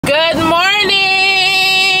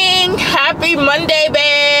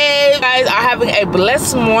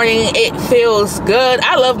blessed morning. It feels good.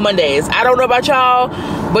 I love Mondays. I don't know about y'all,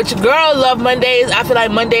 but your girl love Mondays. I feel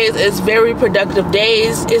like Mondays is very productive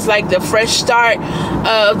days. It's like the fresh start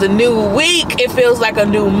of the new week. It feels like a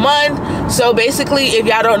new month. So basically, if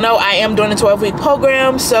y'all don't know, I am doing a 12-week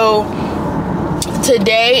program. So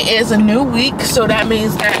today is a new week. So that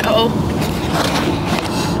means that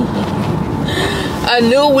a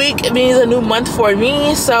new week means a new month for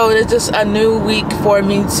me. So it's just a new week for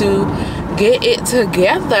me to get it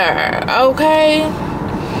together, okay?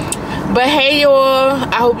 But hey y'all,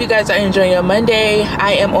 I hope you guys are enjoying your Monday.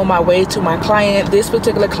 I am on my way to my client. This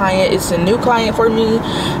particular client is a new client for me.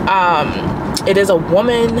 It is a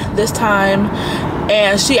woman this time,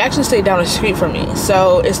 and she actually stayed down the street from me,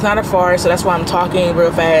 so it's not a far. So that's why I'm talking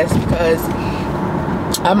real fast, because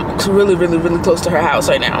I'm really close to her house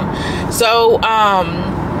right now. So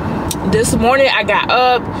this morning I got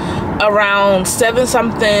up around 7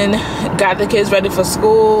 something, got the kids ready for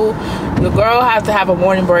school. The girl has to have a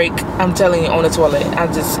morning break, I'm telling you, on the toilet.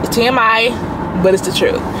 I'm just TMI, but it's the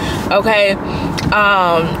truth, okay?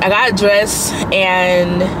 I got dressed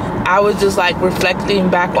and I was just like reflecting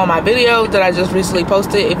back on my video that I just recently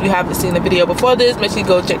posted. If you haven't seen the video before this, make sure you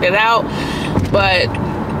go check that out. But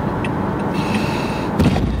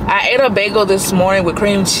I ate a bagel this morning with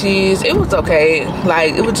cream cheese. It was okay.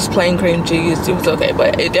 Like, it was just plain cream cheese. It was okay,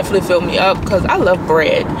 but it definitely filled me up because I love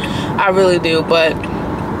bread. I really do. But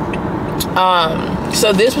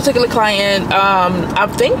so this particular client, I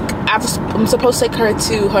think I'm supposed to take her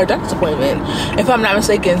to her doctor's appointment, if I'm not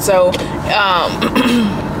mistaken. So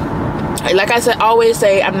like I said, always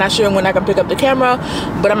say, I'm not sure when I can pick up the camera,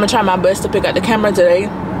 but I'm gonna try my best to pick up the camera today.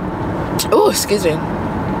 Oh, excuse me.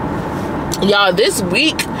 Y'all, this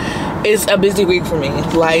week is a busy week for me.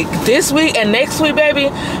 Like, this week and next week, baby,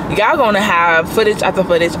 y'all gonna have footage after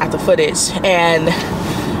footage after footage, and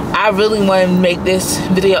I really want to make this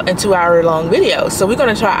video a 2-hour long video. So we're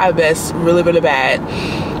gonna try our best really bad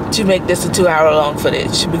to make this a 2-hour long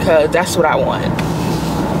footage, because that's what I want.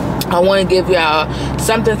 I want to give y'all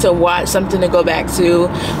something to watch, something to go back to.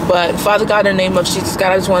 But Father God, in the name of Jesus,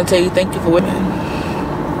 God, I just want to tell you thank you for women.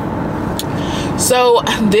 So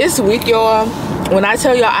this week, y'all, when I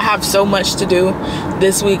tell y'all I have so much to do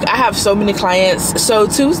this week, I have so many clients. So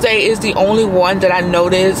Tuesday is the only one that I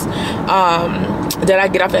noticed that I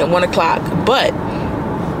get off at 1 o'clock. But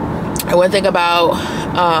one thing about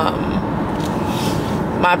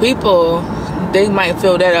my people, they might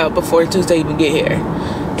fill that up before Tuesday even get here.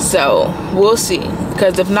 So we'll see,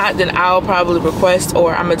 because if not, then I'll probably request,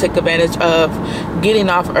 or I'm gonna take advantage of getting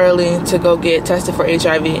off early to go get tested for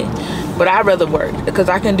HIV. But I'd rather work, because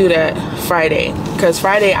I can do that Friday, because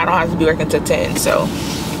Friday I don't have to be working till 10. So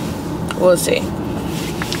we'll see.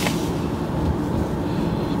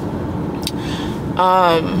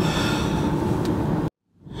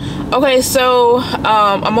 Okay, so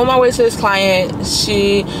I'm on my way to this client.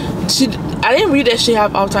 I didn't read that she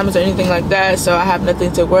have Alzheimer's or anything like that, so I have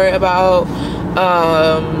nothing to worry about.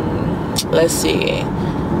 Let's see.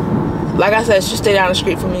 Like I said, she stayed down the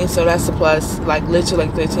street from me, so that's a plus. Like, literally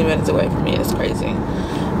like 13 minutes away from me. It's crazy.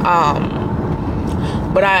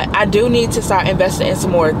 But I do need to start investing in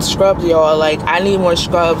some more scrubs, y'all. Like, I need more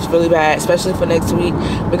scrubs really bad, especially for next week,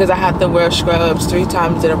 because I have to wear scrubs 3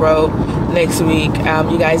 times in a row next week.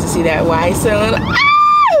 You guys will see that why soon.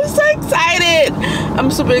 I'm so excited. I'm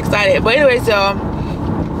super excited. But anyways, y'all,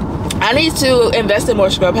 I need to invest in more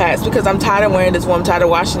scrub hats, because I'm tired of wearing this one. I'm tired of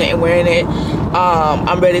washing it and wearing it.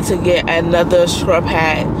 I'm ready to get another scrub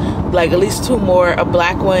hat, like at least 2 more, a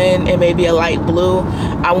black one and maybe a light blue.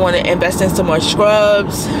 I want to invest in some more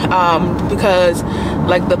scrubs, because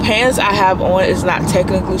like the pants I have on is not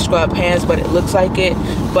technically scrub pants, but it looks like it.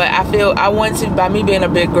 But I feel I want to, by me being a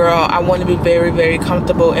big girl, I want to be very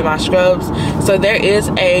comfortable in my scrubs. So there is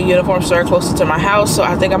a uniform store closer to my house, so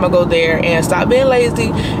I think I'm gonna go there and stop being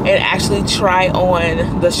lazy and actually try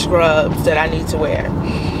on the scrubs that I need to wear.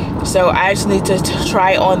 So I actually need to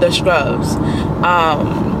try on the scrubs.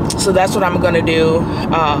 So that's what I'm gonna do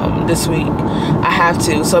this week. I have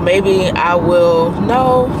to. So maybe I will.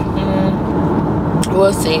 No,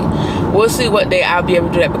 we'll see. We'll see what day I'll be able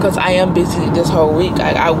to do that, because I am busy this whole week.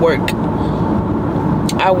 I work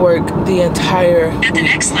the entire week. At the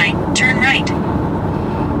next light, turn right.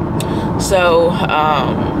 So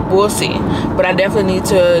we'll see. But I definitely need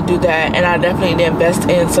to do that, and I definitely need to invest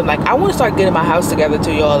in some, like, I want to start getting my house together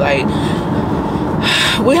too, y'all. Like,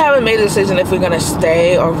 we haven't made a decision if we're gonna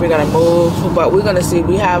stay or if we're gonna move, but we're gonna see.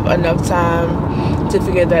 We have enough time to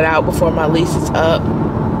figure that out before my lease is up.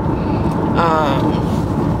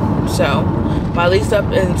 So my lease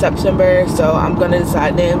up in September, so I'm gonna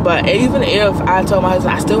decide then. But even if I told my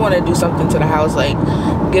husband I still want to do something to the house, like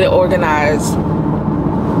get it organized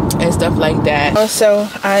and stuff like that. Also,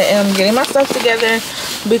 I am getting my stuff together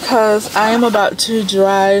because I am about to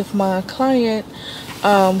drive my client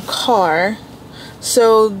car.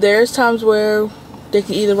 So there's times where they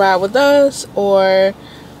can either ride with us or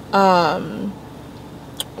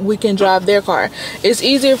we can drive their car. It's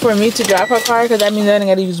easier for me to drive her car because that means I don't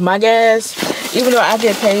gotta use my gas, even though I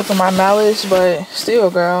get paid for my mileage. But still,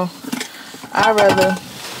 girl, I'd rather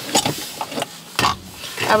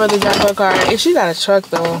drive her car. If she got a truck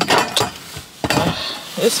though,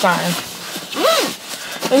 it's fine.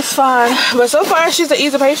 It's fine. But so far she's an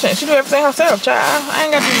easy patient. She do everything herself, child. I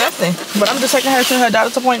ain't gotta do nothing. But I'm just taking her to her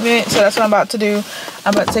doctor's appointment, so that's what I'm about to do.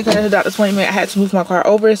 I'm about to take her to her doctor's appointment. I had to move my car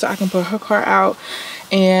over so I can put her car out,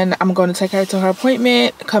 and I'm going to take her to her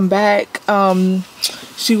appointment, come back.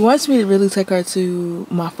 She wants me to really take her to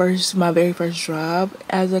my very first job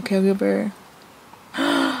as a caregiver.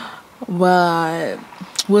 But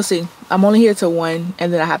we'll see. I'm only here till 1,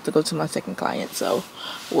 and then I have to go to my second client, so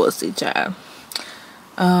we'll see, child.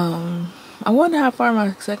 I wonder how far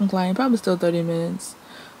my second client, probably still 30 minutes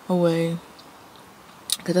away,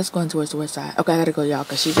 because that's going towards the west side. Okay, I gotta go, y'all,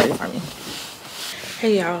 because she's ready for me.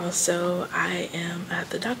 Hey y'all, so I am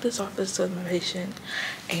at the doctor's office with my patient,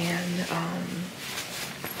 and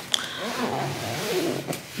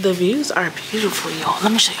the views are beautiful, y'all.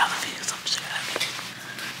 Let me show y'all the views.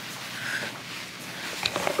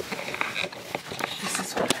 This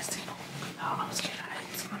is what I see. Oh, I'm scared.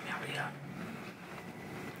 Let me hurry up.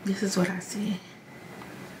 This is what I see.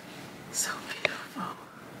 So beautiful.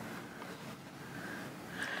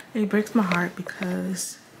 It breaks my heart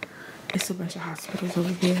because it's a bunch of hospitals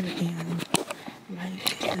over here, and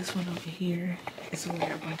like this one over here is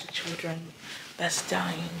where a bunch of children that's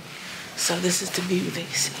dying. So this is the view they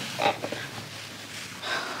see.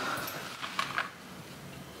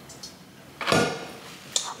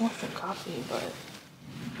 I want some coffee, but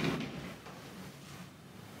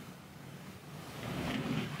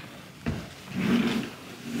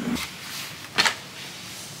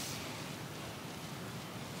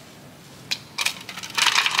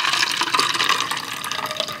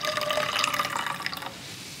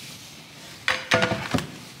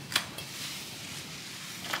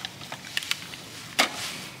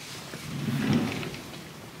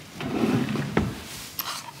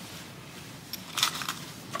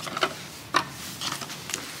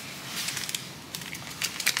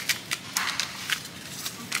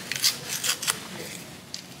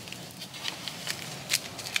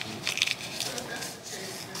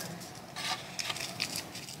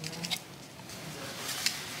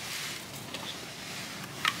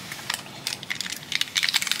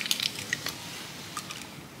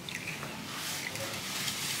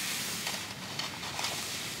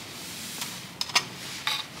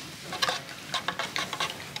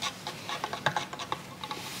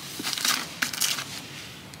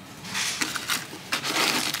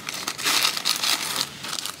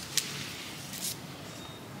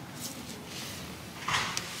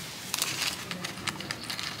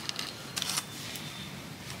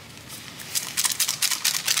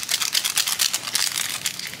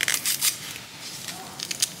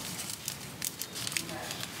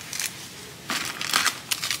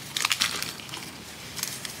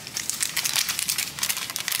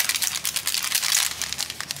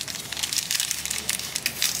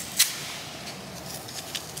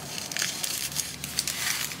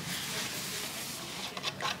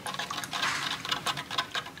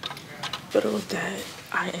hospital that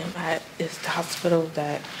I am at is the hospital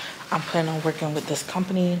that I'm planning on working with this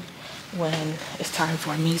company when it's time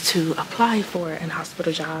for me to apply for an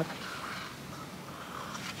hospital job.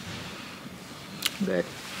 Good.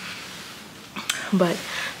 But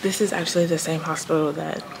this is actually the same hospital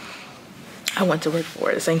that I went to work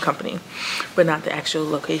for, the same company, but not the actual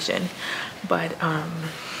location. But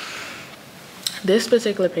this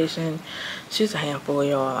particular patient, she's a handful,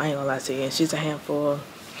 y'all. I ain't gonna lie to you. She's a handful,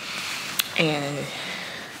 and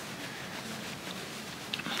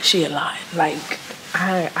she a lot. Like,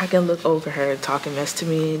 I can look over her talking mess to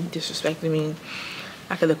me, disrespecting me.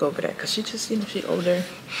 I can look over that because she just, you know, she older.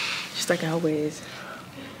 She's like always.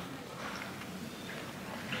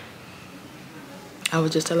 I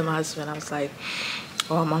was just telling my husband, I was like,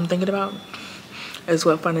 all I'm thinking about is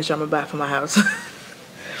what furniture I'm gonna buy for my house.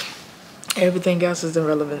 Everything else is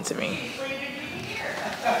irrelevant to me.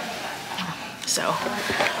 So,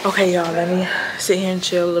 okay, y'all, let me sit here and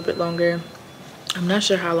chill a little bit longer. I'm not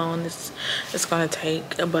sure how long this is gonna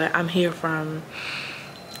take, but I'm here from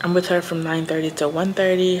I'm with her from 9:30 to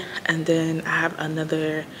 1:30, and then I have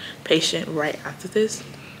another patient right after this.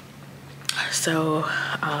 So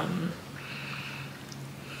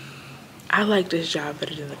I like this job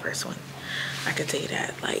better than the first one. I can tell you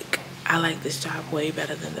that. Like, I like this job way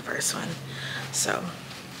better than the first one. So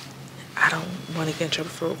I don't want to get in trouble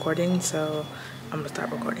for recording, so I'm gonna start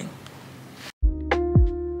recording.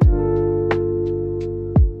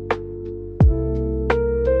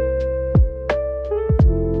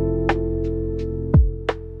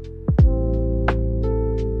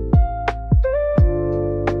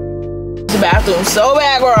 The bathroom so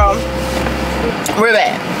bad, girl. Real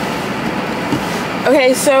bad.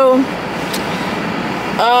 Okay, so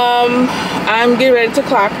I'm getting ready to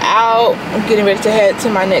clock out. I'm getting ready to head to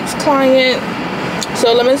my next client.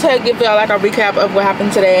 So let me give y'all like a recap of what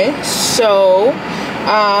happened today. So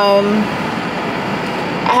I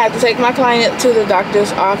had to take my client to the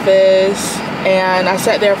doctor's office, and I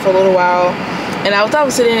sat there for a little while, and I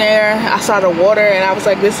was sitting there, I saw the water, and I was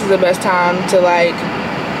like, this is the best time to like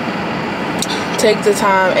take the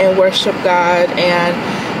time and worship God, and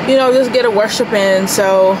you know, just get a worship in.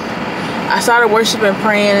 So I started worshiping,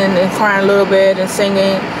 praying, and crying a little bit and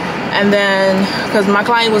singing. And then, because my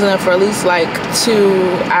client was in there for at least like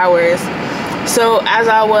 2 hours. So as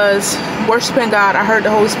I was worshiping God, I heard the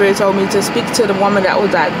Holy Spirit told me to speak to the woman that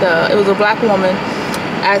was at the, it was a black woman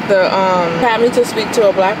at the, had me to speak to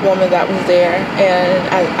a black woman that was there. And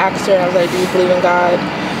I asked her, I was like, do you believe in God?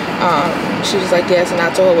 She was like, yes. And I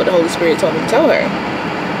told her what the Holy Spirit told me to tell her.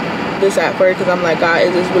 This at first, because I'm like, God, is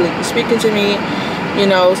this really speaking to me? You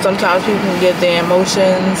know, sometimes people can get their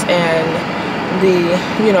emotions and the,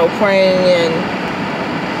 you know, praying, and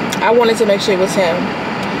I wanted to make sure it was him.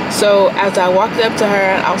 So as I walked up to her,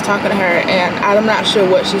 I was talking to her, and I'm not sure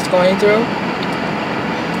what she's going through,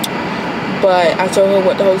 but I told her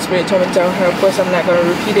what the Holy Spirit told me to tell her. Of course, I'm not going to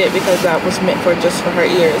repeat it because that was meant for just for her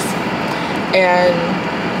ears. And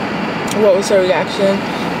what was her reaction?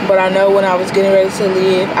 But I know when I was getting ready to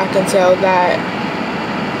leave, I can tell that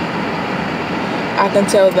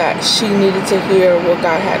she needed to hear what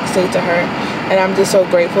God had to say to her. And I'm just so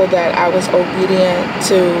grateful that I was obedient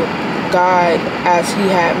to God as he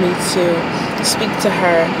had me to speak to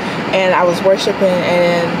her. And I was worshiping,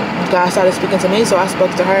 and God started speaking to me, so I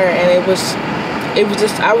spoke to her, and I was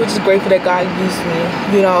just grateful that God used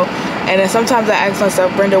me, you know. And then sometimes I ask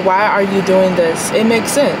myself, Brenda, why are you doing this? It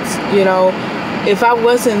makes sense, you know. If I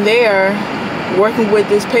wasn't there working with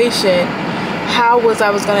this patient, how was I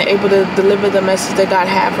going to able to deliver the message that God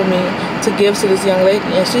had for me to give to this young lady?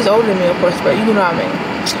 And she's older than me, of course, but you know what I mean.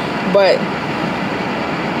 But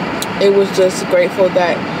it was just grateful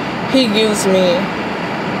that he used me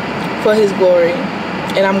for his glory,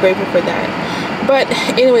 and I'm grateful for that. But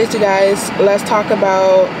anyways, you guys, let's talk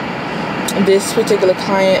about this particular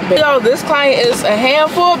client. So this client is a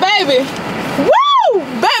handful, baby. Woo!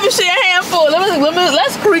 Baby, she a handful.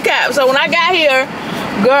 Let's recap. So when I got here,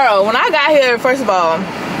 girl, first of all,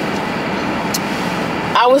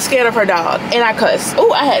 I was scared of her dog, and I cussed.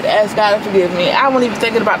 Oh, I had to ask God to forgive me. I wasn't even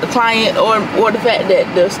thinking about the client or the fact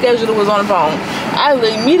that the scheduler was on the phone. I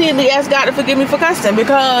immediately asked God to forgive me for cussing,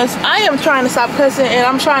 because I am trying to stop cussing, and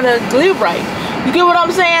I'm trying to live right. You get what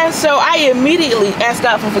I'm saying? So I immediately asked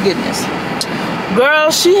God for forgiveness.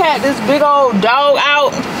 Girl, she had this big old dog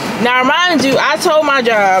out. Now, mind you, I told my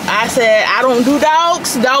job, I said, I don't do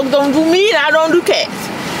dogs. Dogs don't do me, and I don't do cats.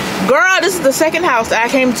 Girl, this is the second house that I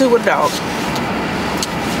came to with a dog.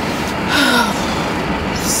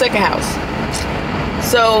 Second house.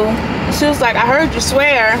 So she was like, I heard you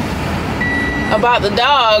swear about the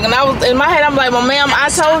dog. And I was in my head, I'm like, well, ma'am, I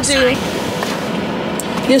told you,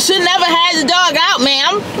 you should never have the dog out,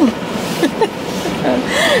 ma'am.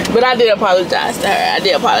 But I did apologize to her. I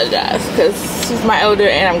did apologize, because she's my elder,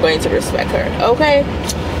 and I'm going to respect her. Okay.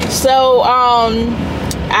 So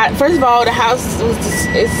first of all, the house was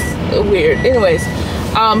it's weird. Anyways,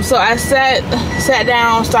 so I sat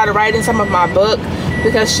down, started writing some of my book,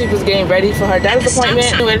 because she was getting ready for her doctor's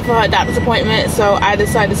appointment. So I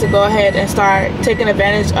decided to go ahead and start taking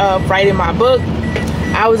advantage of writing my book.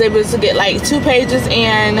 I was able to get like 2 pages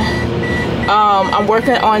in. I'm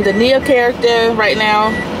working on the Nia character right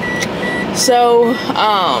now. So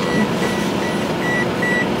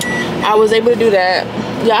I was able to do that.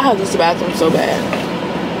 Yeah, I have this bathroom so bad.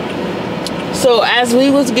 So as we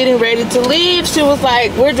was getting ready to leave, she was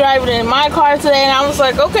like, we're driving in my car today. And I was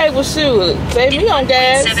like, okay, well, shoot, save me on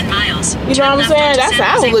gas. 7 miles. You know what I'm saying? That's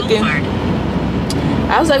how I was looking.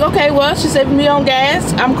 I was like, okay, well, she's saving me on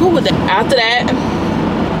gas. I'm cool with that. After that,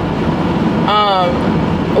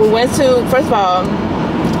 we went to, first of all,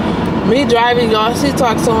 Me driving, y'all, she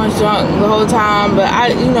talks so much drunk the whole time, but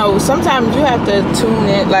you know, sometimes you have to tune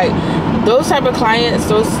in, like, those type of clients,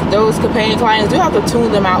 those companion clients, you have to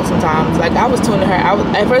tune them out sometimes. Like, I was tuning her.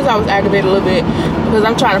 At first I was aggravated a little bit because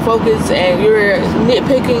I'm trying to focus and you're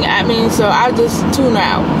nitpicking at me, so I just tune her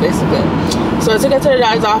out, basically. So I took her to the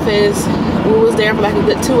doctor's office. We was there for like a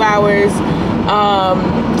good 2 hours.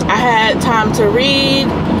 I had time to read.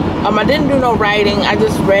 I didn't do no writing. I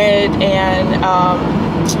just read and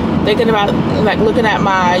thinking about, like, looking at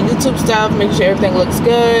my YouTube stuff, making sure everything looks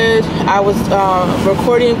good. I was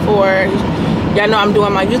recording for, y'all know I'm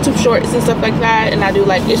doing my YouTube shorts and stuff like that, and I do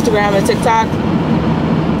like Instagram and TikTok.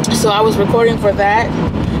 So I was recording for that,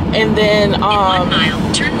 and then in 1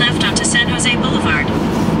 mile, turn left onto San Jose Boulevard.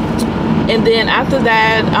 And then after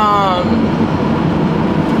that,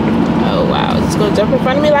 oh wow, it's gonna jump in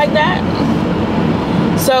front of me like that.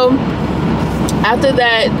 So after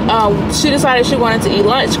that, she decided she wanted to eat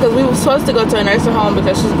lunch because we were supposed to go to a nursing home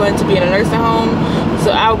because she's going to be in a nursing home.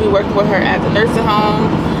 So I will be working with her at the nursing home.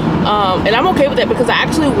 And I'm okay with that because I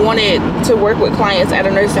actually wanted to work with clients at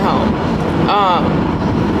a nursing home.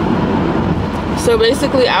 So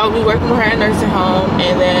basically, I will be working with her at a nursing home,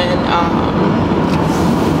 and then,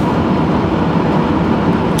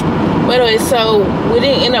 but anyway, so we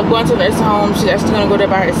didn't end up going to the nursing home. She's actually going to go there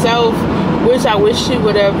by herself, which I wish she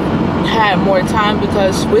would have had more time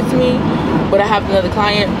because with me, but I have another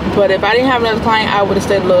client. But if I didn't have another client, I would have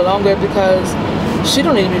stayed a little longer because she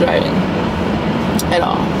don't need to be driving at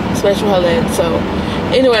all, especially her legs. So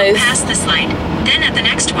anyways, go past this light, then at the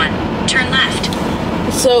next one, turn left.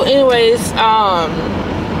 So anyways,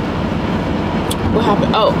 what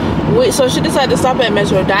happened? Oh, so she decided to stop at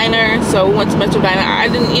Metro Diner. So we went to Metro Diner. I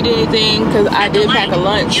didn't eat anything because I did pack a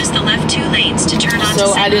lunch. Use the left 2 lanes to turn onto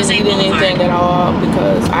So I didn't eat anything at all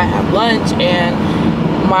because I have lunch, and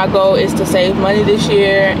my goal is to save money this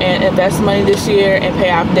year and invest money this year and pay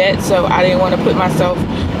off debt. So I didn't want to put myself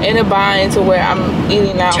in a bind to where I'm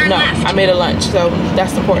eating out. No, I made a lunch, so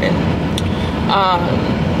that's important.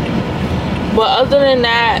 But other than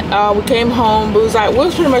that, we came home. We was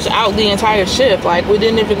pretty much out the entire shift. Like, we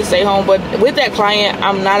didn't even stay home. But with that client,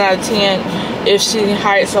 I'm 9 out of 10. If she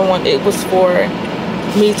hired someone, it was for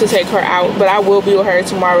me to take her out. But I will be with her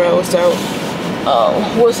tomorrow, so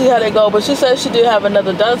we'll see how they go. But she said she did have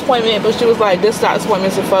another doctor's appointment, but she was like, this doctor's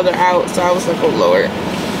appointment is further out. So I was like, oh Lord.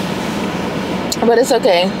 But it's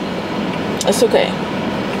okay. It's okay.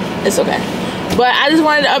 It's okay. But I just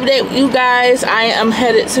wanted to update you guys. I am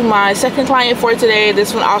headed to my second client for today.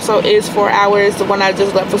 This one also is 4 hours. The one I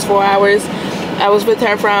just left was 4 hours. I was with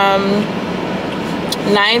her from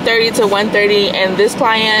 9:30 to 1:30, and this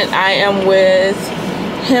client, I am with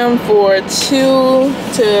him for 2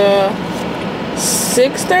 to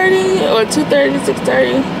 6:30 or 2:30,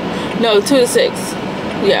 6:30. No, 2 to 6.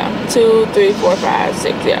 Yeah, 2, 3, 4, 5,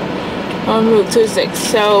 6. Yeah, I'm moved 2 to 6.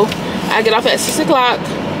 So I get off at 6 o'clock.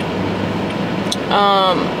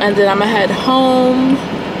 And then I'm gonna head home,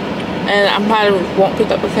 and I probably won't pick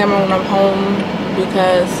up the camera when I'm home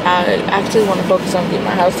because I actually want to focus on getting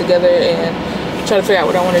my house together and try to figure out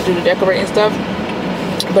what I want to do to decorate and stuff.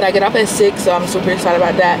 But I get off at 6, so I'm super excited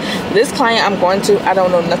about that. This client I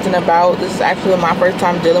don't know nothing about. This is actually my first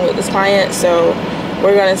time dealing with this client, so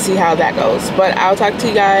we're gonna see how that goes. But I'll talk to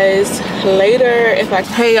you guys later if I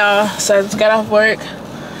can. Hey y'all, so I just got off work,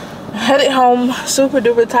 headed home, super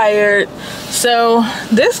duper tired. So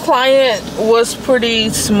this client was pretty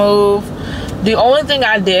smooth. The only thing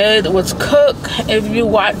I did was cook. If you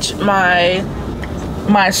watch my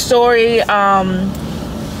story,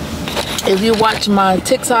 if you watch my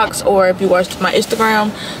TikToks, or if you watch my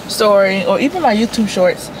Instagram story, or even my YouTube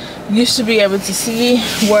shorts, you should be able to see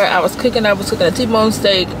where I was cooking. I was cooking a T-bone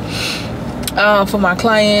steak for my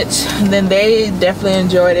clients, and then they definitely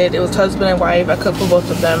enjoyed it. It was husband and wife. I cooked for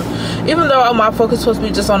both of them. Even though my focus was supposed to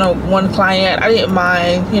be just on one client, I didn't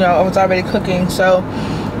mind. You know, I was already cooking. So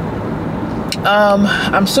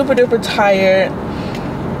I'm super duper tired.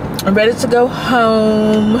 I'm ready to go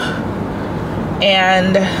home,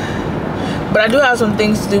 but I do have some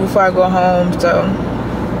things to do before I go home. So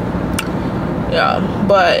yeah,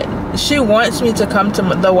 but she wants me to come to,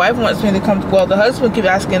 the wife wants me to come, well, the husband keeps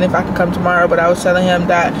asking if I can come tomorrow, but I was telling him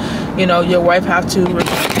that, you know, your wife have to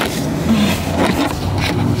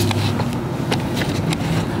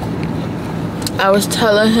I was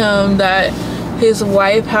telling him that his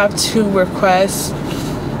wife have to request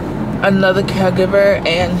another caregiver,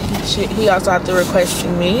 and he also have to request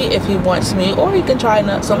me if he wants me, or he can try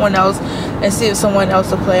someone else and see if someone else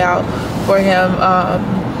will play out for him.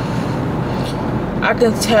 I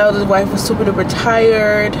can tell the wife was super duper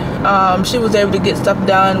tired. She was able to get stuff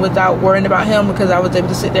done without worrying about him because I was able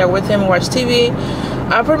to sit there with him and watch TV.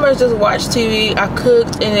 I pretty much just watched TV. I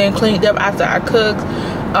cooked and then cleaned up after I cooked.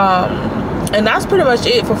 And that's pretty much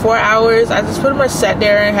it for 4 hours. I just pretty much sat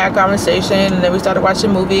there and had conversation, and then we started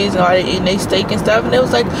watching movies and all that, eating steak and stuff. And it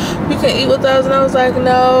was like, you can eat with us, and I was like,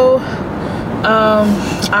 no,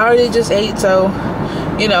 I already just ate, so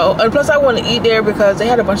you know. And plus I want to eat there because they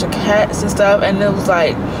had a bunch of cats and stuff, and it was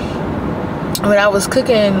like when I was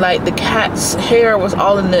cooking, like the cat's hair was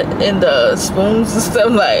all in the spoons and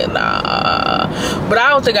stuff. Like, nah. But I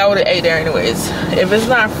don't think I would have ate there anyways. If it's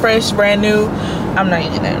not fresh, brand new, I'm not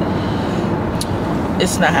eating it.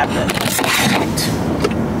 It's not happening.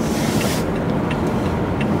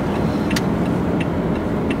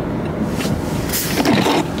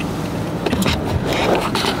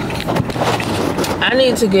 I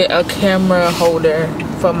need to get a camera holder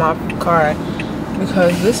for my car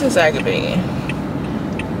because this is aggravating.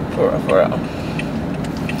 For real.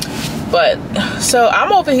 But so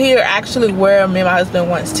I'm over here actually where me and my husband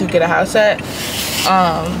wants to get a house at.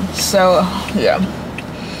 So yeah.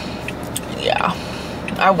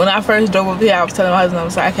 When I first drove over here, I was telling my husband, I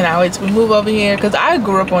was like, I cannot wait till we move over here, because I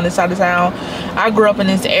grew up on this side of town. I grew up in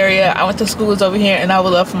this area. I went to schools over here, and I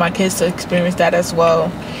would love for my kids to experience that as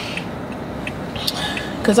well,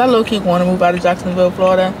 because I low-key want to move out of Jacksonville,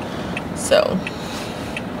 Florida. So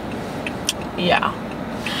yeah.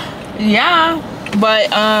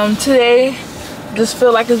 But today just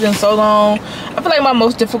feel like it's been so long. I feel like my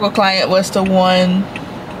most difficult client was the one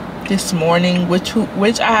this morning, which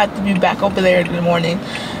I had to be back over there in the morning.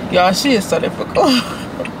 Y'all, she is so difficult.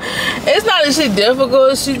 It's not that she's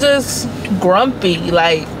difficult, she just grumpy.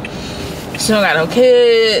 Like, she don't got no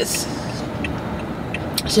kids,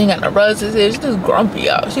 she ain't got no relatives. She's just grumpy,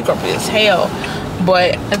 y'all. She grumpy as hell.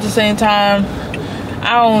 But at the same time,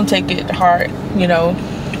 I don't take it to heart, you know.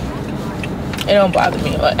 It don't bother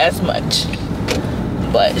me as much.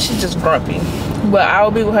 But she's just grumpy. But I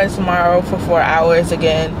will be with her tomorrow for 4 hours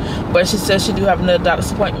again. But she says she do have another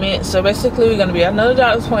doctor's appointment. So basically we're gonna be at another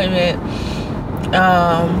doctor's appointment.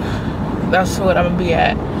 That's what I'm gonna be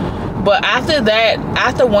at. But after that,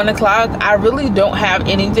 after 1 o'clock, I really don't have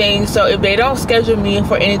anything. So if they don't schedule me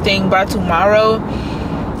for anything by tomorrow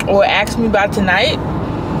or ask me by tonight,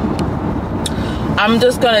 I'm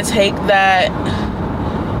just gonna take that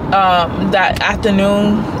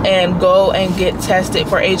afternoon and go and get tested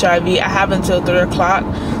for HIV. I have until 3 o'clock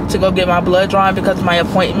to go get my blood drawn because my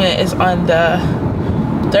appointment is on the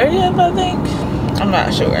 30th, I think. I'm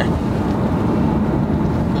not sure.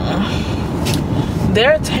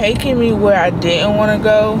 They're taking me where I didn't want to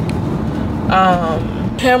go.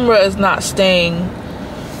 Camera is not staying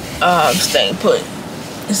put.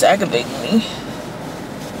 It's aggravating me.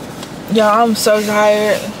 Y'all, I'm so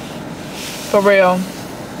tired. For real.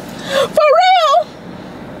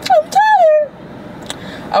 I'm tired.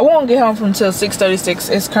 I won't get home until 6:36.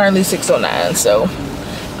 It's currently 6:09, so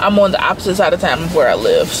I'm on the opposite side of town of where I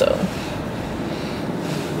live. So,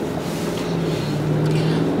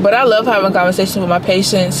 but I love having conversations with my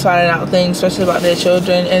patients, finding out things, especially about their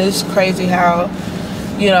children. And it's crazy how,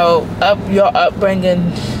 you know, your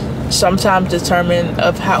upbringing sometimes determine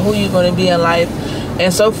of who you're going to be in life.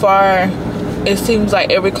 And so far, it seems like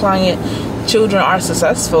every client, children are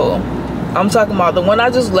successful. I'm talking about the one I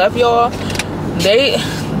just left, y'all.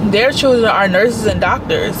 Their children are nurses and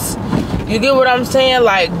doctors. You get what I'm saying?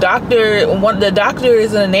 Like, the doctor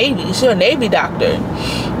is in the Navy. She's a Navy doctor. You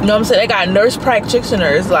know what I'm saying? They got nurse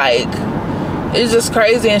practitioners. Like, it's just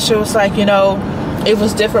crazy. And she was like, you know, it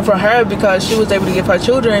was different for her because she was able to give her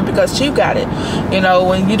children because she got it. You know,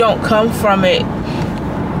 when you don't come from it,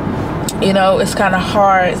 you know, it's kind of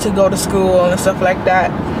hard to go to school and stuff like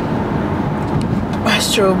that.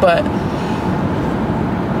 That's true, but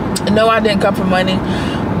no, I didn't come from money,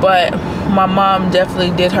 but my mom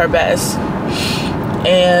definitely did her best,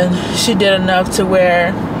 and she did enough to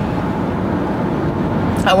where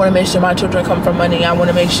I want to make sure my children come from money. I want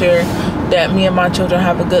to make sure that me and my children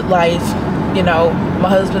have a good life. You know, my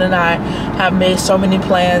husband and I have made so many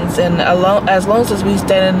plans, and as long as we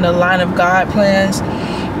stay in the line of God plans,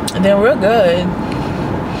 then we're good.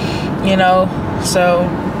 You know, so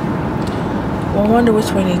I wonder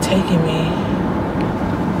which way they're taking me.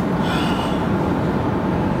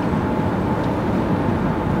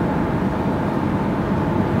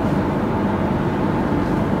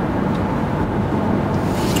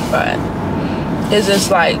 But it's just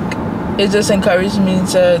like, it just encouraged me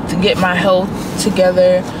to get my health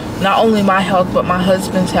together. Not only my health, but my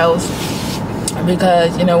husband's health.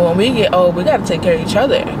 Because, you know, when we get old, we got to take care of each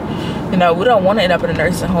other. You know, we don't want to end up in a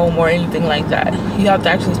nursing home or anything like that. You have to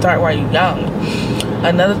actually start while you're young.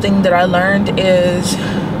 Another thing that I learned is,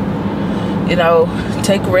 you know,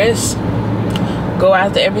 take risks. Go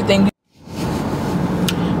after everything.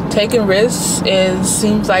 Taking risks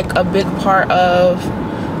seems like a big part of,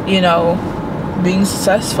 you know, being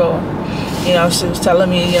successful. You know, she was telling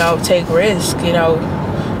me, you know, take risks, you know,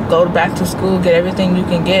 go back to school, get everything you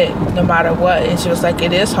can get, no matter what. And she was like,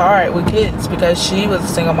 it is hard with kids, because she was a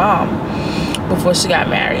single mom before she got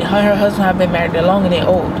married. Her and her husband have been married, they're long and they're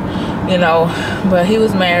old, you know, but he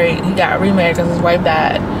was married, he got remarried because his wife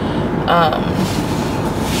died.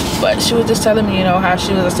 But she was just telling me, you know, how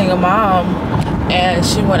she was a single mom and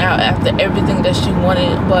she went out after everything that she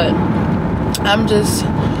wanted. But I'm just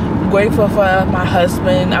grateful for my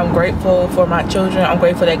husband. I'm grateful for my children. I'm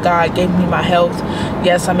grateful that God gave me my health.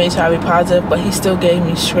 Yes, I may try to be positive, but he still gave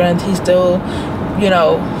me strength. He still, you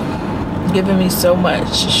know, giving me so much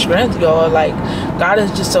strength, y'all. Like, God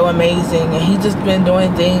is just so amazing, and he just been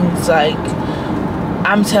doing things. Like,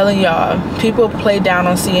 I'm telling y'all, people play down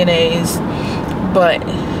on CNAs, but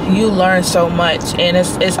you learn so much, and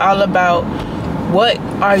it's all about what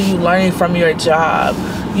are you learning from your job.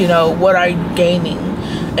 You know, what are you gaining?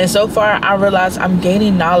 And so far, I realize I'm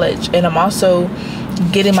gaining knowledge, and I'm also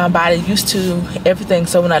getting my body used to everything.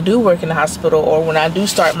 So when I do work in the hospital, or when I do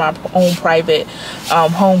start my own private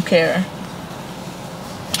home care,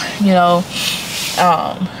 you know,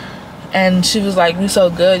 and she was like, you're so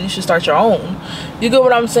good, you should start your own. You get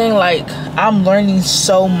what I'm saying? Like, I'm learning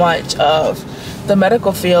so much of the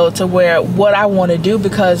medical field to where what I want to do,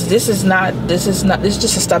 because this is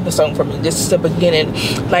just a stepping stone for me. This is the beginning.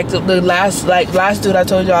 Like the last dude I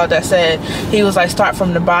told y'all that said, he was like, start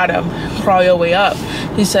from the bottom, crawl your way up.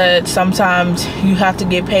 He said sometimes you have to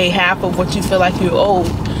get paid half of what you feel like you owe,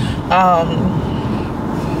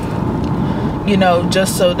 you know,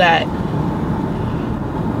 just so that,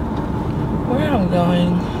 where am I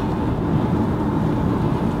going?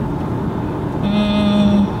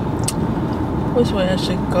 Which way I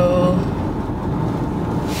should go?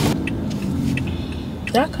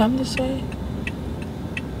 Did I come this way?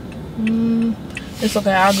 It's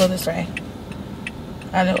okay, I'll go this way.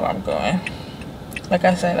 I know where I'm going. Like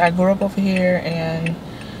I said, I grew up over here and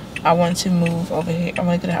I want to move over here. I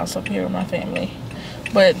want to get a house up here with my family.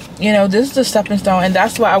 But, you know, this is the stepping stone, and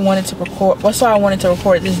that's why I wanted to record. That's why I wanted to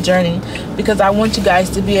record this journey, because I want you guys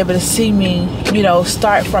to be able to see me, you know,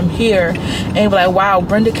 start from here and be like, wow,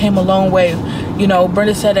 Brenda came a long way. You know,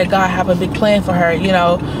 Brenda said that God have a big plan for her, you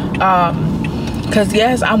know, because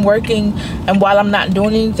yes, I'm working, and while I'm not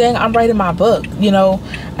doing anything, I'm writing my book. You know,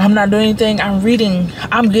 I'm not doing anything, I'm reading,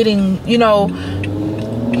 I'm getting, you know.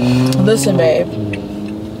 Listen, babe,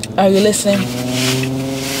 are you listening?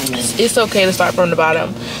 It's okay to start from the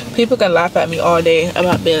bottom. People can laugh at me all day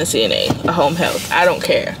about being a CNA, a home health. I don't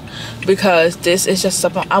care, because this is just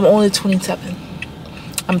something. I'm only 27.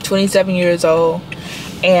 I'm 27 years old,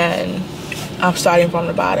 and I'm starting from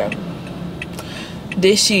the bottom.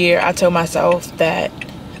 This year, I told myself that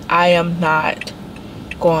I am not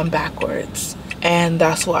going backwards, and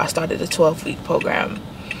that's why I started the 12-week program,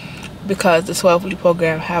 because the 12-week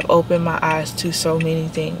program have opened my eyes to so many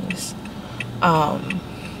things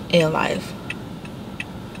in life.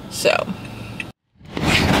 So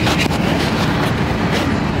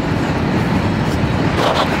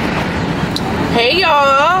hey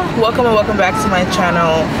y'all, welcome back to my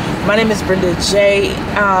channel. My name is Brenda J.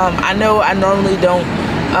 I know I normally don't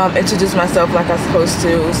introduce myself like I'm supposed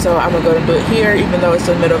to, so I'm gonna go and do it here, even though it's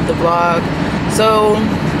the middle of the vlog. So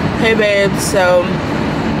hey babes, so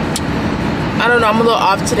I don't know, I'm a little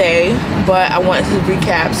off today, but I wanted to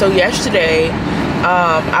recap. So yesterday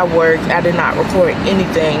I worked. I did not record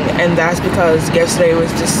anything, and that's because yesterday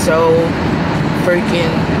was just so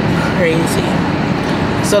freaking crazy.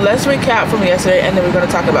 So let's recap from yesterday, and then we're going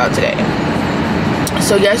to talk about today.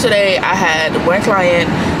 So yesterday I had one client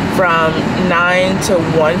from 9 to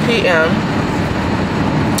 1 p.m.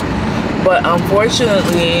 but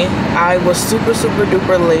unfortunately I was super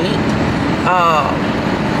duper late.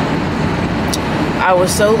 I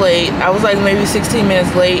was so late. I was like maybe 16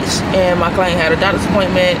 minutes late, and my client had a doctor's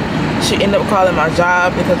appointment. She ended up calling my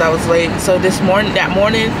job because I was late. So that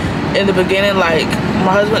morning in the beginning, like,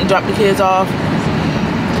 my husband dropped the kids off.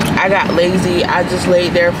 I got lazy. I just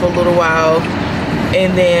laid there for a little while,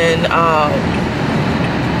 and then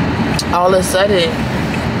all of a sudden,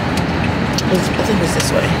 I think it's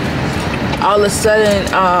this way. All of a sudden,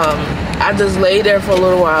 I just laid there for a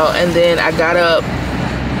little while, and then I got up.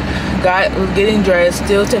 Was getting dressed,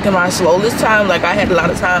 still taking my slowest time. Like, I had a lot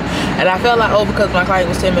of time, and I felt like, oh, because my client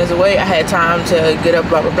was 10 minutes away, I had time to get up,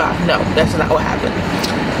 blah blah blah. No, that's not what happened.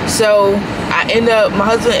 So my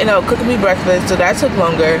husband ended up cooking me breakfast, so that took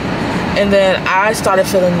longer. And then I started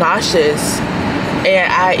feeling nauseous,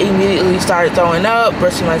 and I immediately started throwing up,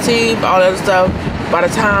 brushing my teeth, all that stuff. By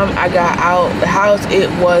the time I got out the house, it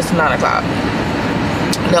was 9 o'clock.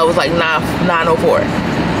 No, it was like 9:04.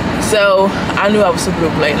 So I knew I was super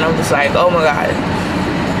duper late, and I'm just like, oh my god.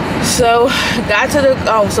 So got to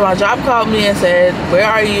so my job called me and said, where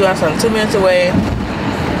are you? I said, I'm 2 minutes away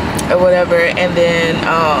or whatever. And then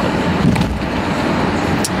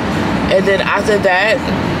after that,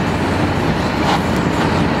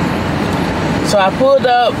 so I pulled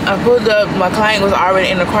up, my client was already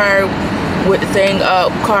in the car with the thing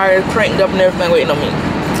up, car cranked up and everything waiting on me.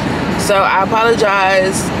 So I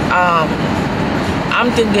apologized.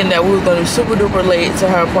 I'm thinking that we were going to be super duper late to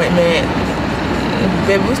her appointment.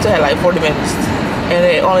 Baby, we still had like 40 minutes, and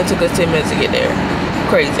it only took us 10 minutes to get there.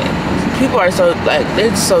 Crazy. People are so, like, they're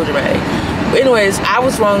just so dramatic. But anyways, I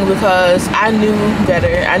was wrong because I knew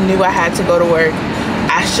better. I knew I had to go to work.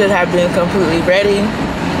 I should have been completely ready,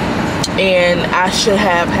 and I should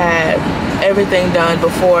have had everything done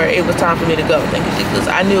before it was time for me to go. Thank you, Jesus.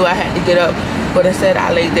 I knew I had to get up, but instead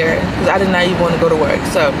I laid there because I did not even want to go to work.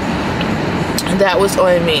 So that was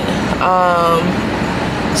on me.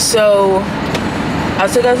 So I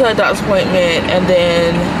took her to a doctor's appointment, and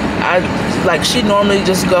then she normally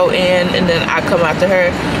just go in and then I come after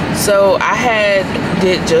her. So I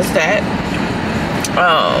did just that.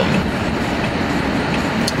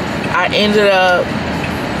 I ended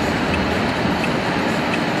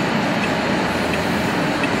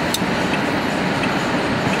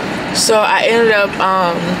up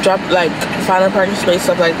finding a parking space,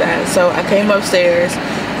 stuff like that. So I came upstairs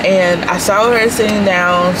and I saw her sitting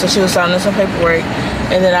down, so she was signing some paperwork,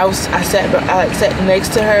 and then I sat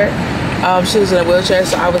next to her. She was in a wheelchair,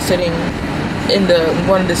 so I was sitting in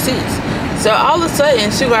one of the seats. So all of a sudden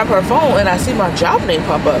she grabbed her phone and I see my job name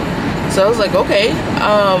pop up. So I was like, okay.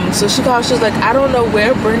 So she called, she was like, I don't know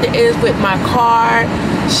where Brenda is with my car.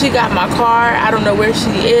 She got my car, I don't know where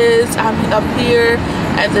she is. I'm up here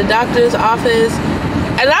at the doctor's office.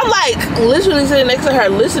 And I'm like literally sitting next to her,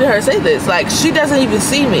 listening to her say this. Like, she doesn't even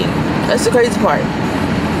see me. That's the crazy part.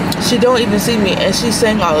 She don't even see me, and she's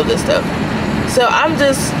saying all of this stuff. So I'm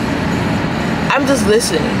just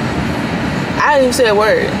listening. I didn't even say a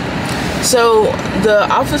word. So the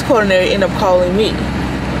office coordinator ended up calling me,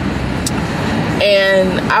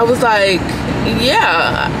 and I was like,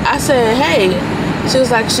 yeah. I said, hey. She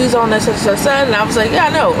was like, she's on that such and I was like, yeah,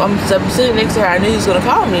 I know. I'm sitting next to her. I knew he was gonna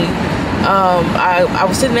call me. I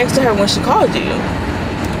was sitting next to her when she called you.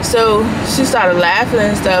 So she started laughing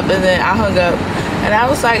and stuff, and then I hung up, and I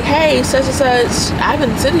was like, hey, such and such, I've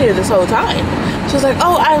been sitting here this whole time. She was like,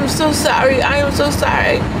 oh, I am so sorry. I am so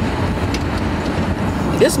sorry.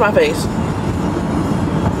 This is my face.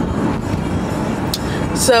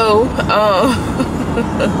 So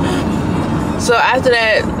so after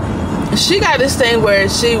that, she got this thing where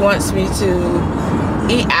she wants me to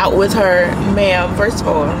eat out with her. Ma'am, first of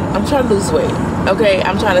all, I'm trying to lose weight, okay?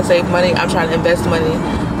 I'm trying to save money. I'm trying to invest money.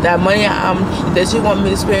 That money that you want me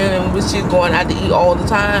to spend with you going out to eat all the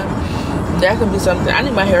time, that can be something. I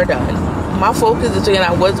need my hair done. My focus is figuring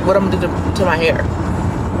out what I'm gonna do to my hair.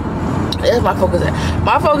 That's my focus.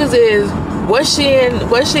 My focus is what's she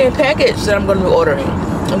in package that I'm gonna be ordering,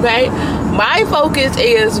 okay? My focus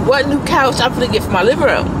is what new couch I'm gonna get for my living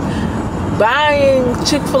room. Buying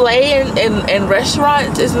Chick-fil-A and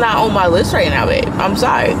restaurants is not on my list right now, babe. I'm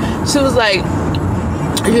sorry. She was like,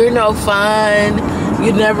 you're no fun.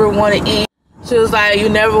 You never want to eat. She was like, you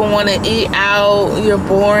never want to eat out. You're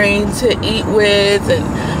boring to eat with. And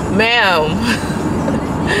ma'am,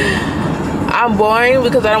 I'm boring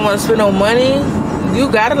because I don't want to spend no money. You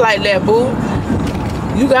gotta like that, boo.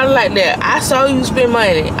 You gotta like that. I saw you spend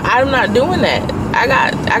money. I'm not doing that. I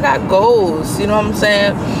got goals. You know what I'm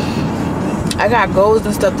saying? I got goals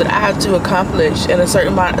and stuff that I have to accomplish in a short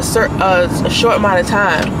amount of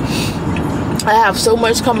time. I have so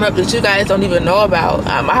much coming up that you guys don't even know about.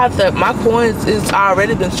 My coins is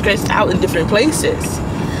already been stretched out in different places.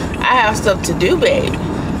 I have stuff to do, babe.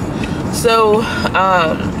 So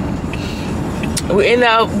we ended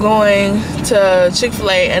up going to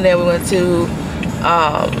Chick-fil-A, and then we went to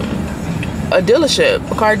a dealership,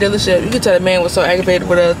 a car dealership. You could tell the man was so aggravated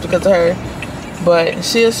with us because of her. But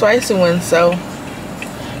she is spicy one, so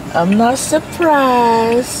I'm not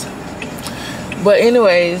surprised. But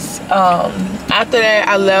anyways, after that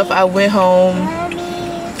I left. I went home.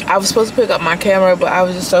 I was supposed to pick up my camera, but I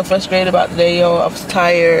was just so frustrated about the day, yo. I was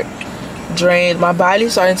tired, drained. My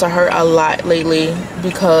body's starting to hurt a lot lately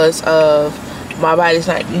because of my body's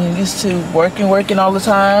not used to working all the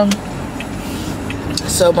time.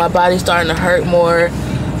 so my body's starting to hurt more.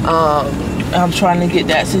 I'm trying to get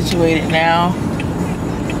that situated now.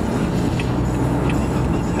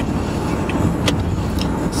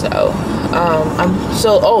 So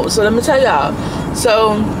so let me tell y'all.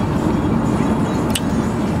 So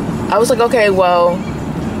I was like, okay, well,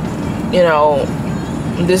 you know,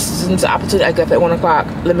 this is an opportunity. I got up at 1 o'clock.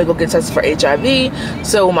 Let me go get tested for HIV.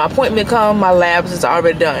 So when my appointment come, my labs is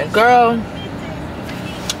already done. Girl,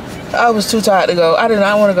 I was too tired to go. I did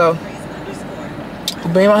not want to go.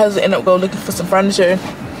 Me and my husband ended up going looking for some furniture.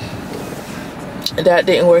 That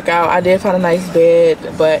didn't work out. I did find a nice bed,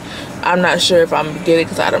 but I'm not sure if I'm gonna get it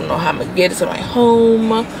because I don't know how I'm gonna get it to my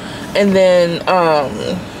home. And then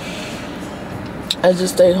I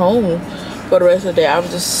just stayed home for the rest of the day. I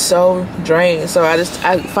was just so drained. So I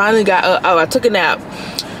finally got up. I took a nap.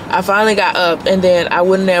 I finally got up, and then I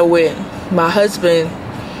went in there with my husband,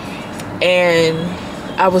 and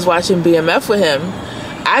I was watching BMF with him.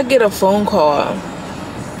 I get a phone call,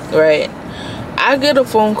 right? I get a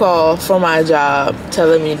phone call from my job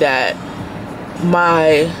telling me that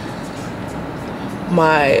my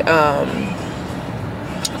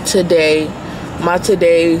today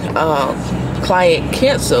client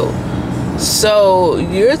canceled. So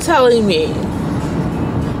you're telling me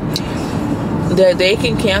that they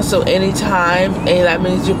can cancel anytime, and that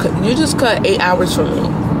means you just cut 8 hours from me.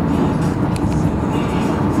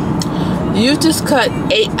 You just cut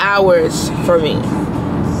 8 hours from me.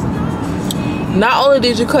 Not only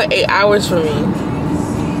did you cut 8 hours from me,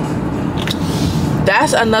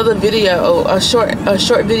 that's another video, a short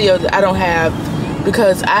video that I don't have,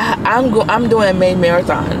 because I'm doing a May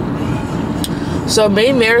marathon. So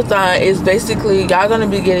May marathon is basically, y'all gonna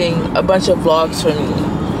be getting a bunch of vlogs from me,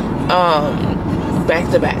 back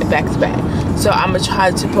to back. So I'm gonna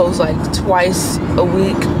try to post like twice a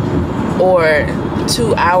week or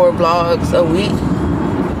 2-hour vlogs a week.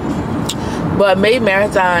 But May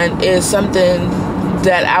marathon is something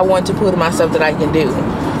that I want to prove to myself that I can do.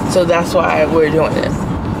 So that's why we're doing it.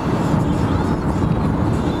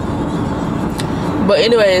 But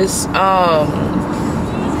anyways,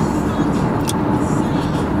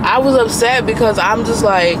 I was upset because I'm just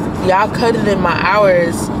like, y'all cutting in my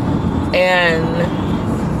hours, and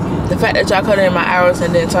the fact that y'all cutting in my hours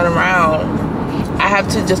and then turn around, I have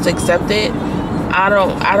to just accept it. I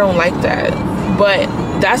don't like that. But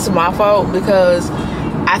that's my fault, because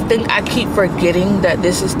I think I keep forgetting that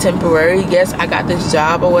this is temporary. Yes, I got this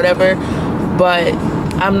job or whatever, but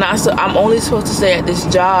I'm only supposed to stay at this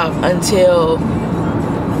job until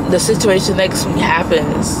the situation next week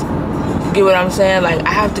happens. Get what I'm saying? Like,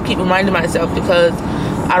 I have to keep reminding myself, because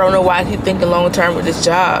I don't know why I keep thinking long term with this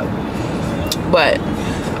job. But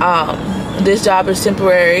this job is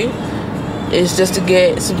temporary. It's just to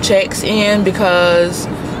get some checks in, because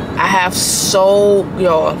I have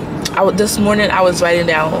this morning I was writing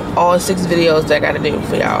down all 6 videos that I gotta do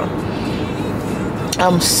for y'all.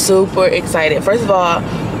 I'm super excited. First of all,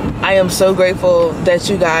 I am so grateful that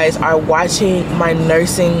you guys are watching my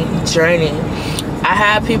nursing journey. I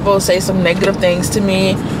had people say some negative things to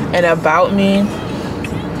me and about me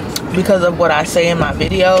because of what I say in my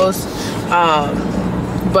videos.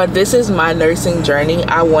 But this is my nursing journey.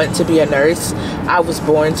 I want to be a nurse. I was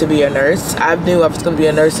born to be a nurse. I knew I was going to be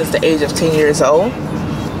a nurse since the age of 10 years old.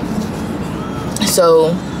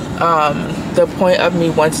 So the point of me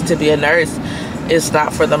wanting to be a nurse is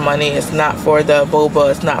not for the money. It's not for the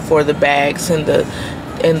boba. It's not for the bags and the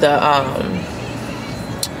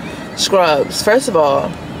scrubs. First of all,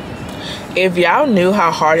 if y'all knew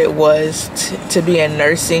how hard it was to be in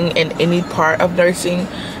nursing, in any part of nursing,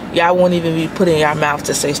 y'all won't even be putting your mouth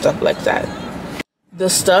to say stuff like that. The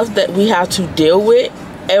stuff that we have to deal with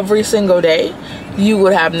every single day, you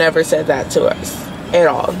would have never said that to us at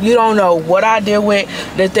all. You don't know what I deal with.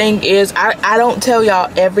 The thing is, I don't tell y'all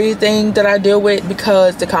everything that I deal with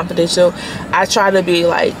because they're confidential. I try to be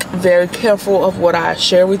like very careful of what I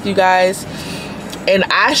share with you guys. And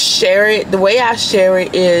I share it, the way I share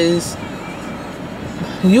it is,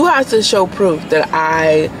 you have to show proof that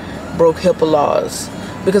I broke HIPAA laws.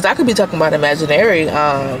 Because I could be talking about imaginary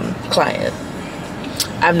client.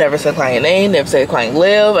 I've never said client name, never said client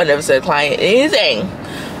live, I never said client anything.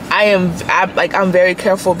 I'm very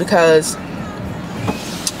careful because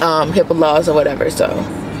HIPAA laws or whatever. So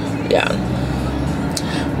yeah.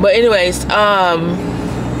 But anyways,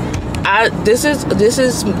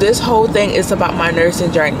 this whole thing is about my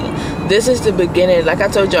nursing journey. This is the beginning. Like I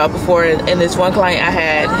told y'all before, and this one client I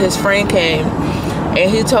had, his friend came and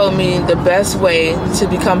he told me the best way to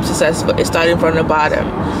become successful is starting from the bottom.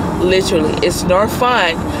 Literally, it's more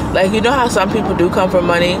fun. Like, you know how some people do come from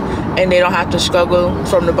money and they don't have to struggle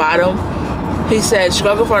from the bottom? He said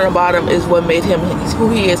struggle from the bottom is what made him who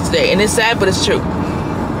he is today. And it's sad, but it's true.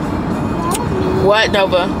 What,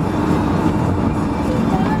 Nova?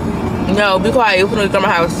 No, be quiet. You're going to come to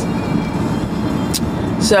my house.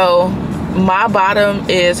 So, my bottom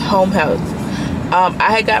is home health.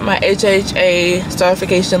 I had got my HHA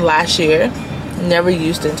certification last year. Never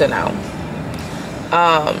used it until now.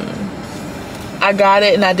 I got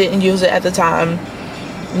it and I didn't use it at the time.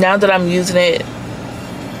 Now that I'm using it,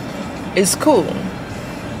 it's cool.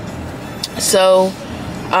 So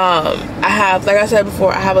I have, like I said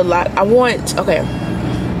before, I have a lot I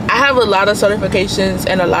have a lot of certifications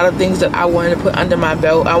and a lot of things that I wanted to put under my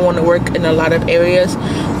belt. I want to work in a lot of areas.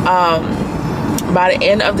 By the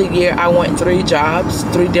end of the year, I want 3 jobs,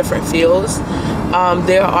 3 different fields.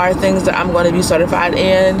 There are things that I'm going to be certified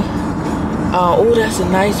in. Oh, that's a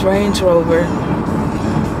nice Range Rover.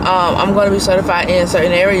 I'm going to be certified in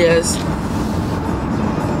certain areas,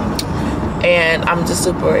 and I'm just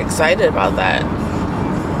super excited about that.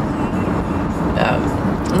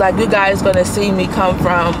 Like, you guys going to see me come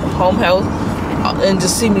from home health and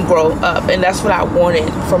just see me grow up, and that's what I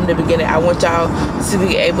wanted from the beginning. I want y'all to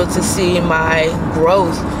be able to see my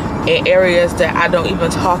growth in areas that I don't even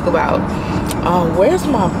talk about. Where's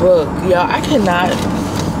my book? Y'all, I cannot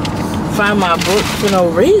find my book for no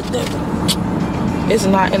reason. It's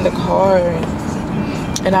not in the car,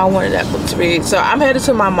 and I wanted that book to read. So I'm headed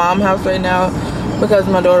to my mom's house right now because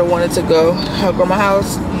my daughter wanted to go her grandma's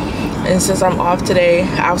house. And since I'm off today,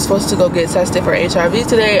 I was supposed to go get tested for HIV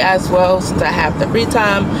today as well, since I have the free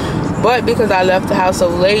time. But because I left the house so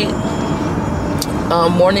late,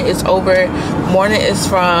 morning is over. Morning is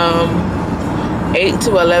from 8 to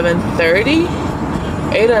 11:30,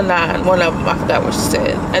 8 or 9, one of them, I forgot what she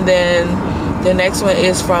said. And then the next one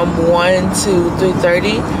is from 1 to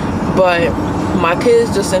 3:30. But my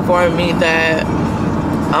kids just informed me that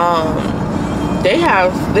they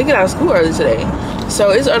get out of school early today.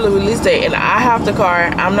 So it's early release day, and I have the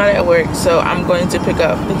car. I'm not at work, so I'm going to pick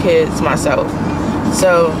up the kids myself.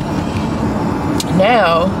 So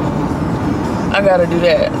now I gotta do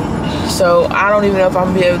that. So I don't even know if I'm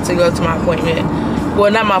gonna be able to go to my appointment.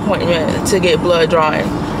 Well, not my appointment, to get blood drawn.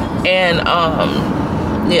 And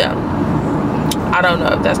yeah, I don't know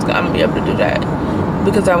if I'm gonna be able to do that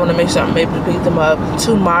because I want to make sure I'm able to pick them up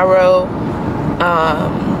tomorrow.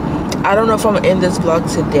 I don't know if I'm gonna end this vlog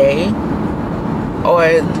today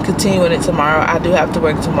or continuing it tomorrow. I do have to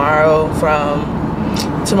work tomorrow.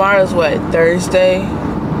 Tomorrow's what, Thursday?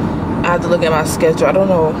 I have to look at my schedule. I don't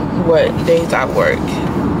know what days I work,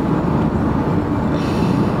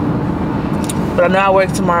 but I know I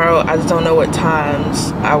work tomorrow. I just don't know what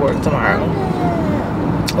times I work tomorrow.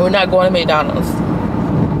 We're not going to McDonald's.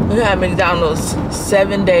 We have McDonald's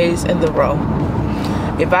 7 days in the row.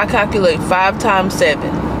 If I calculate 5 times 7,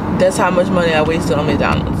 that's how much money I wasted on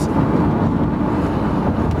McDonald's.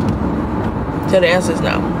 So the answer is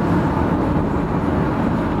no.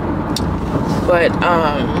 But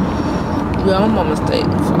yeah, I'm almost late.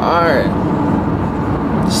 Far.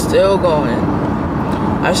 Still going.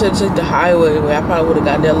 I should have took the highway where I probably would have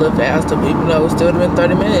got there a little faster, but even though it still would have been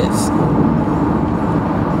 30 minutes.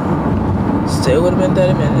 Still would have been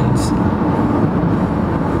 30 minutes.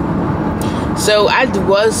 So I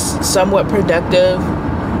was somewhat productive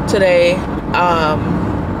today.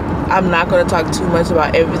 I'm not going to talk too much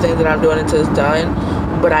about everything that I'm doing until it's done,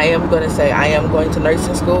 but I am going to say I am going to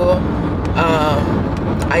nursing school.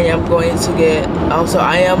 I am going to get, also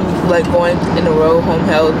I am like going in a row, home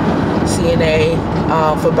health, CNA,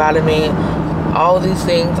 phlebotomy, all these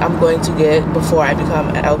things I'm going to get before I become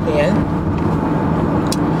an LPN.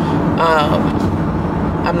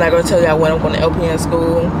 I'm not going to tell y'all when I'm going to LPN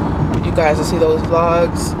school. You guys will see those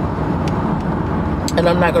vlogs. And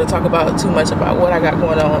I'm not going to talk about too much about what I got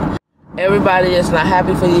going on. Everybody is not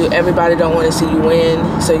happy for you. Everybody don't want to see you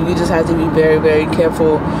win. So you just have to be very, very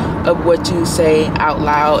careful of what you say out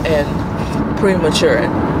loud and premature.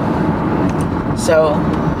 So,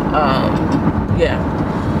 yeah.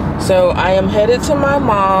 So I am headed to my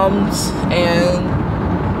mom's and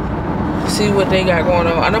see what they got going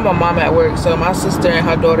on. I know my mom at work, so my sister and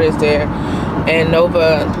her daughter is there. And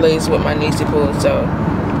Nova plays with my niecey pool, so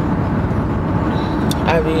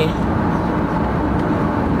I be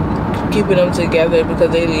keeping them together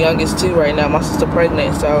because they're the youngest two right now. My sister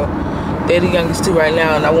pregnant, so they're the youngest two right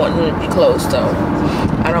now, and I want them to be close, so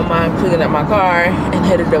I don't mind picking up my car and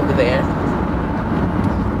headed over there.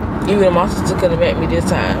 Even though my sister could have met me this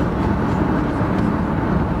time.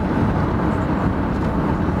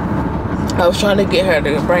 I was trying to get her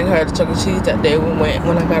to bring her to Chuck E. Cheese that day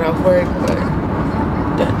when I got off work, but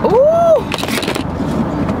ooh,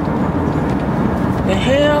 the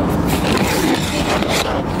hell.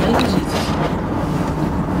 Thank you, Jesus.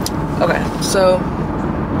 Okay, so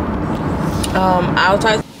I'll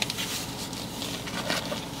talk.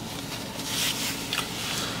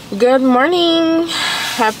 Good morning.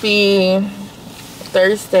 Happy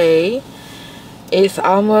Thursday. It's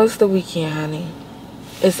almost the weekend, honey.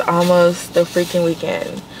 It's almost the freaking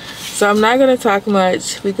weekend. So I'm not gonna talk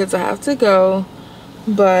much because I have to go,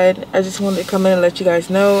 but I just wanted to come in and let you guys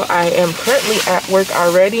know I am currently at work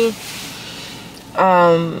already.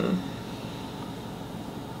 I'm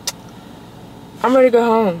ready to go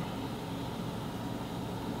home.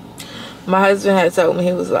 My husband had told me,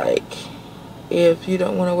 he was like, if you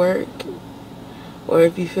don't want to work, or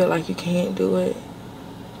if you feel like you can't do it,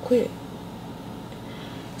 quit.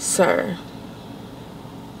 Sir,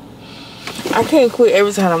 I can't quit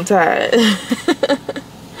every time I'm tired.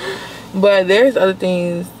 But there's other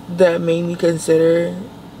things that made me consider,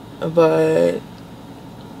 but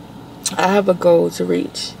I have a goal to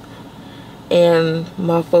reach, and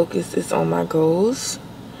my focus is on my goals.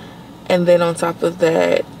 And then on top of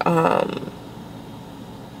that, I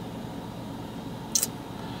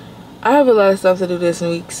have a lot of stuff to do this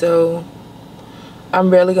week, so I'm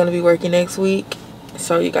barely going to be working next week,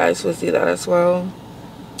 so you guys will see that as well.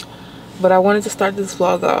 But I wanted to start this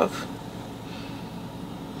vlog off.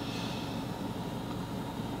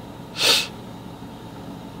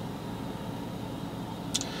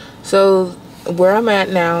 So where I'm at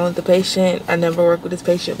now, the patient, I never worked with this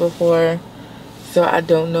patient before, so I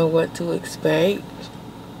don't know what to expect.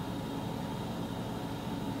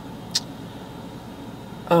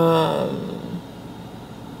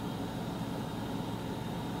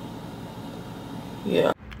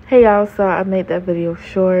 Yeah. Hey y'all, so I made that video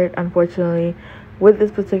short, unfortunately, with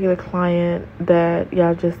this particular client that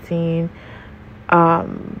y'all just seen.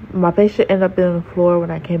 My patient ended up being on the floor when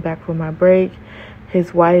I came back from my break.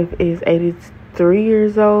 His wife is 83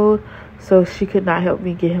 years old, so she could not help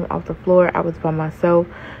me get him off the floor. I was by myself.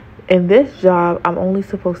 In this job, I'm only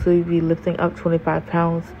supposed to be lifting up 25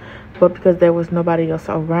 pounds, but because there was nobody else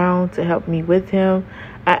around to help me with him,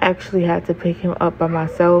 I actually had to pick him up by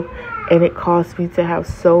myself, and it caused me to have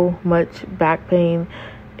so much back pain.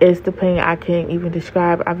 It's the pain I can't even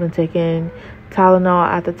describe. I've been taking Tylenol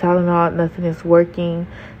after Tylenol, nothing is working.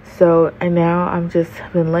 So, and now I'm just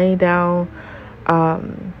been laying down,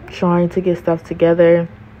 trying to get stuff together,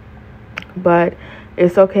 but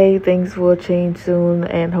it's okay. Things will change soon,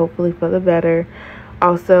 and hopefully for the better.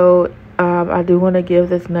 Also, I do want to give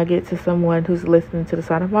this nugget to someone who's listening to the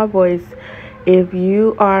sound of my voice. If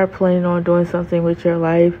you are planning on doing something with your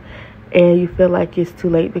life and you feel like it's too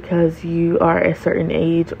late because you are a certain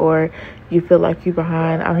age, or you feel like you're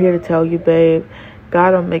behind, I'm here to tell you, babe,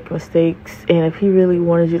 God don't make mistakes. And if he really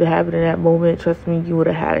wanted you to have it in that moment, trust me, you would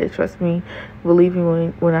have had it. Trust me, believe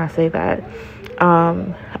me when I say that.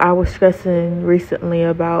 I was stressing recently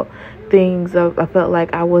about things I felt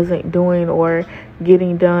like I wasn't doing or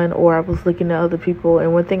getting done, or I was looking at other people.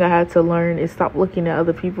 And one thing I had to learn is stop looking at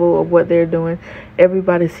other people or what they're doing.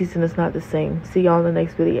 Everybody's season is not the same. See y'all in the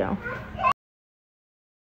next video.